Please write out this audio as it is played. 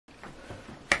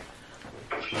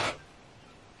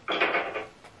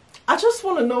just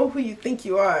want to know who you think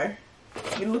you are.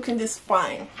 You're looking this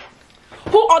fine.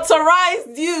 Who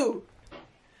authorized you?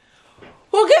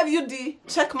 Who gave you the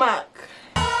check mark?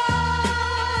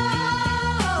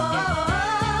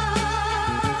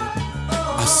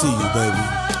 I see you, baby.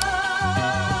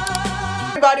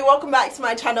 Everybody, welcome back to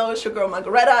my channel. It's your girl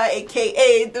Margareta,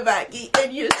 aka the Vacky,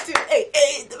 and you're still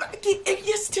the Vacky, and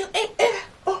you're still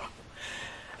oh.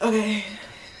 Okay,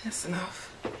 that's enough.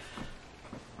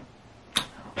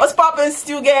 What's poppin',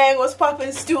 Stew Gang? What's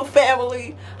poppin', Stew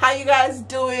family? How you guys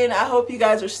doing? I hope you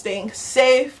guys are staying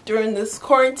safe during this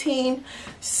quarantine.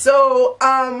 So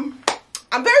I'm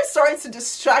very sorry to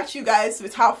distract you guys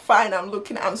with how fine I'm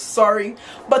looking. I'm sorry,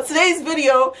 but today's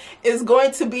video is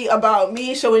going to be about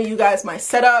me showing you guys my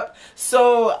setup.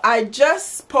 So I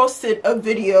just posted a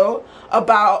video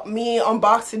about me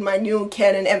unboxing my new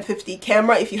Canon M50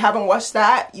 camera. If you haven't watched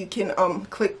that, you can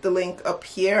click the link up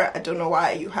here. I don't know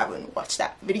why you haven't watched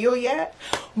that video yet,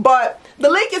 but the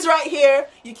link is right here.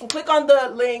 You can click on the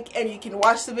link and you can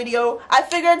watch the video. I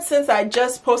figured since I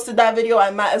just posted that video,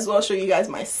 I might as well show you guys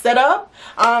my setup.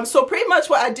 So pretty much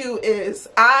what I do is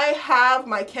I have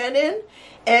my Canon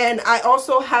and I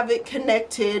also have it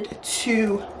connected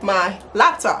to my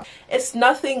laptop. It's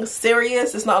nothing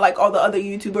serious. It's not like all the other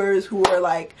YouTubers who are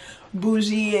like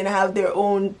bougie and have their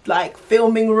own like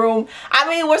filming room. I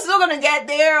mean, we're still gonna get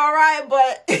there, all right,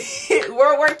 but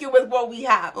we're working with what we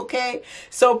have, okay?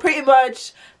 So pretty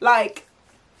much like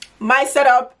my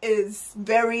setup is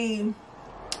very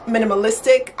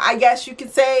minimalistic, I guess you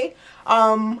could say,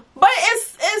 but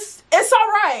it's all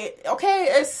right, okay?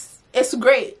 It's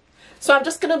great. So I'm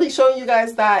just gonna be showing you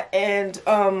guys that, and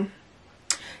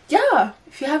yeah,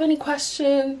 if you have any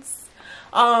questions,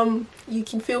 you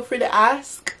can feel free to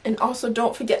ask, and also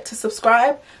don't forget to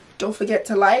subscribe, don't forget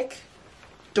to like,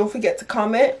 don't forget to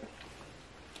comment,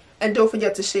 and don't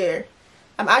forget to share.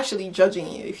 I'm actually judging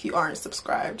you if you aren't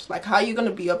subscribed. Like, how are you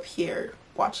gonna be up here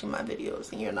watching my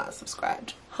videos and you're not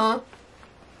subscribed, huh?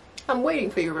 I'm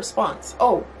waiting for your response.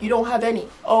 Oh, you don't have any.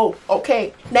 Oh,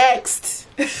 okay, next.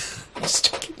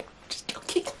 Just joking. Just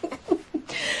joking.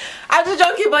 I'm just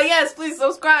joking, but yes, please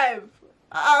subscribe.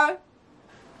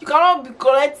 You cannot be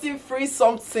collecting free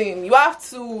something. You have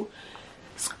to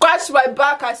scratch my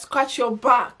back, I scratch your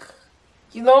back.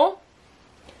 You know?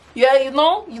 Yeah, you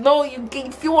know,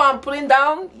 you feel what I'm putting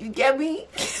down. You get me?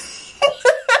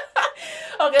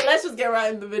 Okay, let's just get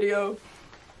right in the video.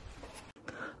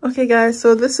 Okay guys,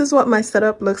 so this is what my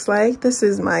setup looks like. This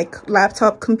is my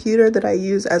laptop computer that I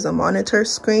use as a monitor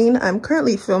screen. I'm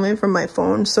currently filming from my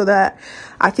phone so that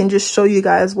I can just show you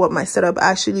guys what my setup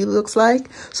actually looks like.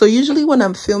 So usually when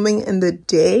I'm filming in the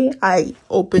day, I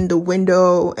open the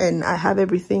window and I have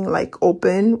everything like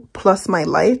open plus my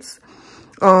lights,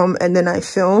 and then I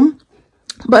film.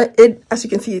 But as you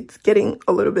can see, it's getting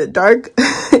a little bit dark.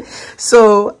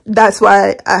 So that's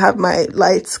why I have my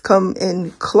lights come in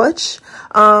clutch.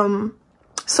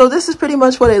 So this is pretty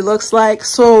much what it looks like.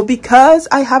 So because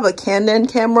I have a Canon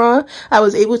camera, I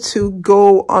was able to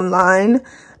go online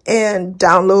and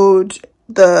download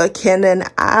the Canon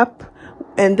app.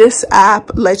 And this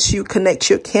app lets you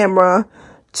connect your camera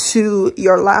to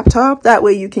your laptop. That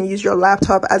way you can use your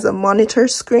laptop as a monitor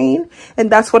screen,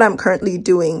 and that's what I'm currently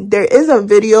doing. There is a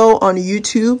video on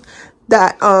YouTube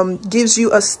that gives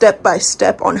you a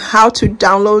step-by-step on how to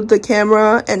download the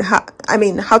camera and how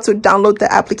to download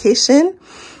the application,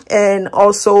 and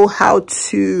also how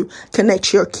to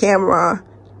connect your camera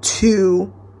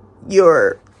to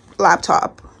your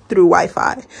laptop through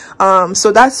Wi-Fi.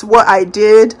 So that's what I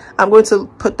did. I'm going to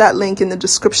put that link in the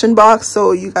description box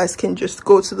so you guys can just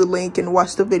go to the link and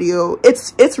watch the video.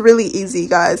 It's really easy,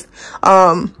 guys.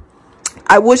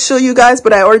 I would show you guys,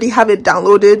 but I already have it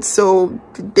downloaded, so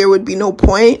there would be no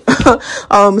point.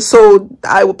 So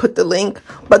I will put the link,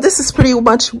 but this is pretty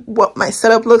much what my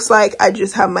setup looks like. I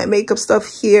just have my makeup stuff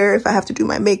here if I have to do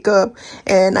my makeup,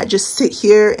 and I just sit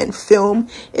here and film.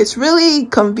 It's really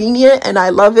convenient and I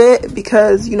love it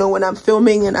because, you know, when I'm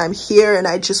filming and I'm here and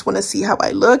I just want to see how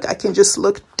I look, I can just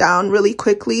look down really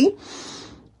quickly,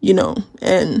 you know,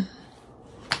 and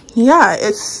yeah,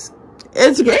 it's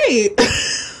great.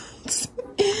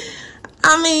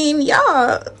 I mean,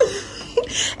 yeah.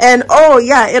 And oh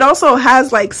yeah, it also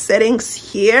has like settings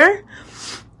here,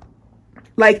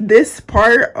 like this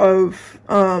part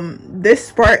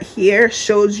here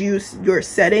shows you your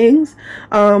settings.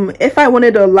 If I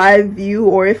wanted a live view,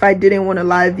 or if I didn't want a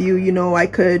live view, you know, I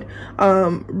could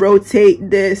rotate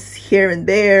this here and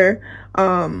there.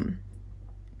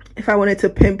 If I wanted to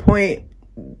pinpoint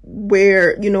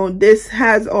where, you know, this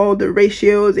has all the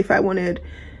ratios. If I wanted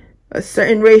a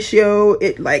certain ratio,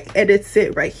 it like edits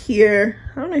it right here.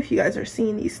 I don't know if you guys are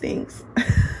seeing these things.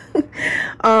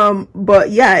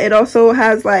 But yeah, it also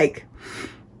has like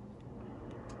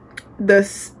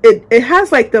this, it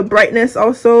has like the brightness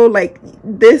also, like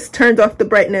this turns off the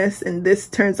brightness and this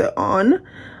turns it on.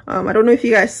 I don't know if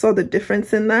you guys saw the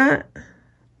difference in that.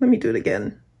 Let me do it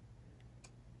again.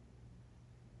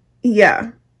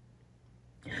 Yeah,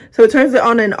 so it turns it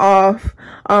on and off.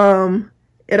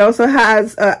 It also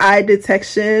has eye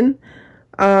detection.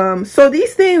 So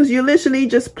these things, you literally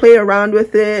just play around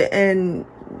with it, and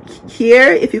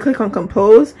here if you click on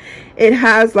compose, it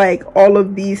has like all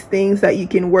of these things that you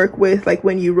can work with, like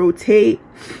when you rotate.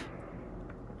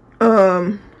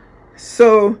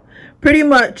 So pretty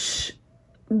much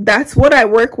that's what I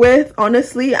work with.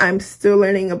 Honestly, I'm still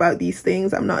learning about these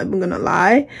things, I'm not even gonna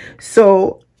lie.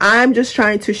 So I'm just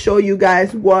trying to show you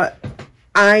guys what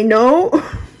I know.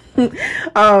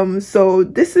 So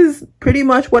this is pretty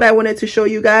much what I wanted to show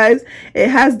you guys. It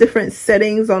has different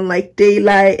settings on like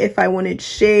daylight, if I wanted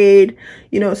shade,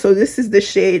 you know, so this is the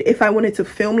shade. If I wanted to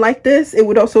film like this, it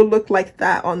would also look like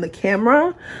that on the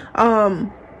camera.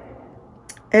 And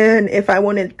if I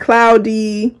wanted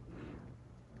cloudy,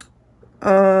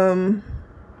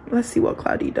 let's see what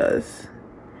cloudy does.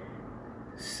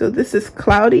 So this is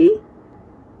cloudy.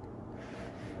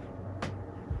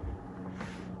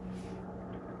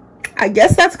 I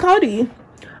guess that's cloudy.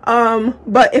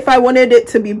 But if I wanted it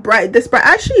to be bright, this bright,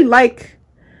 I actually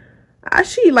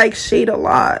like shade a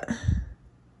lot.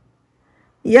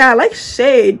 Yeah, I like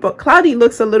shade, but cloudy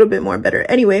looks a little bit more better.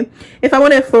 Anyway, if I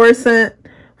wanted fluorescent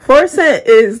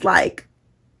is like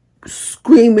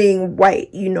screaming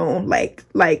white, you know,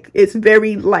 like it's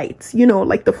very light, you know,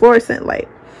 like the fluorescent light.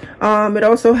 It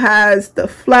also has the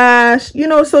flash, you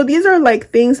know, so these are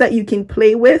like things that you can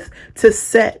play with to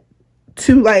set,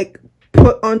 to like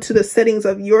put onto the settings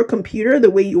of your computer the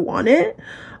way you want it.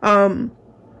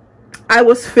 I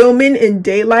was filming in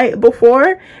daylight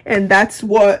before, and that's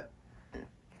what,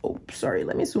 oh sorry,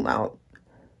 let me zoom out.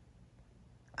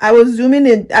 I was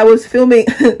filming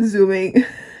zooming.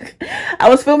 I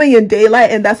was filming in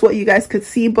daylight, and that's what you guys could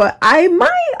see, but I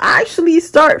might actually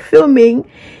start filming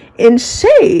in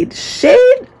shade.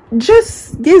 Shade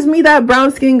just gives me that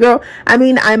brown skin girl. I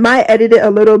mean, I might edit it a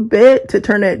little bit to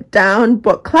turn it down,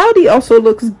 but cloudy also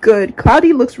looks good.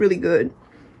 Cloudy looks really good.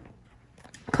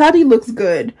 Cloudy looks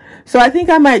good. So I think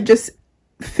I might just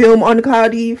film on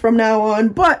cloudy from now on.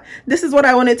 But this is what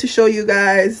I wanted to show you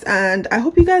guys, and I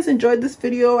hope you guys enjoyed this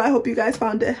video. I hope you guys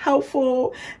found it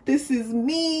helpful. This is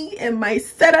me and my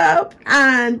setup,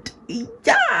 and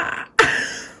yeah.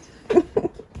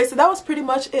 So that was pretty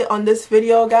much it on this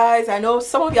video, guys. I know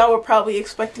some of y'all were probably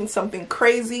expecting something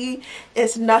crazy.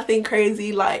 It's nothing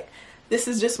crazy. Like, this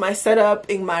is just my setup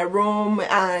in my room,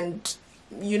 and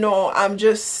you know, I'm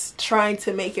just trying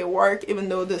to make it work, even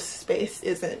though this space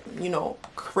isn't, you know,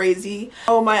 crazy.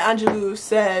 Oh, my Angelou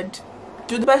said,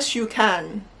 do the best you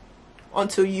can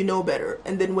until you know better,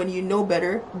 and then when you know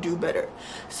better, do better.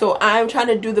 So I'm trying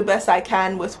to do the best I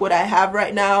can with what I have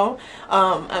right now.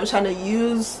 I'm trying to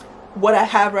use what I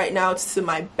have right now to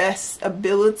my best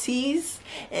abilities,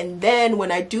 and then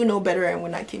when I do know better and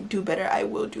when I can do better, I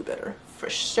will do better for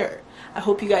sure. I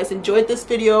hope you guys enjoyed this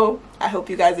video. I hope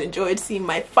you guys enjoyed seeing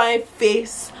my fine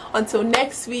face. Until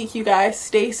next week, you guys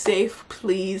stay safe,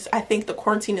 please. I think the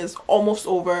quarantine is almost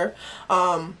over.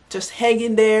 Just hang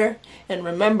in there, and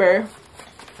remember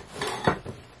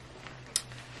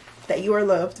that you are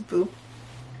loved, boo.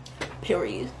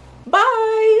 Period.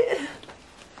 Bye.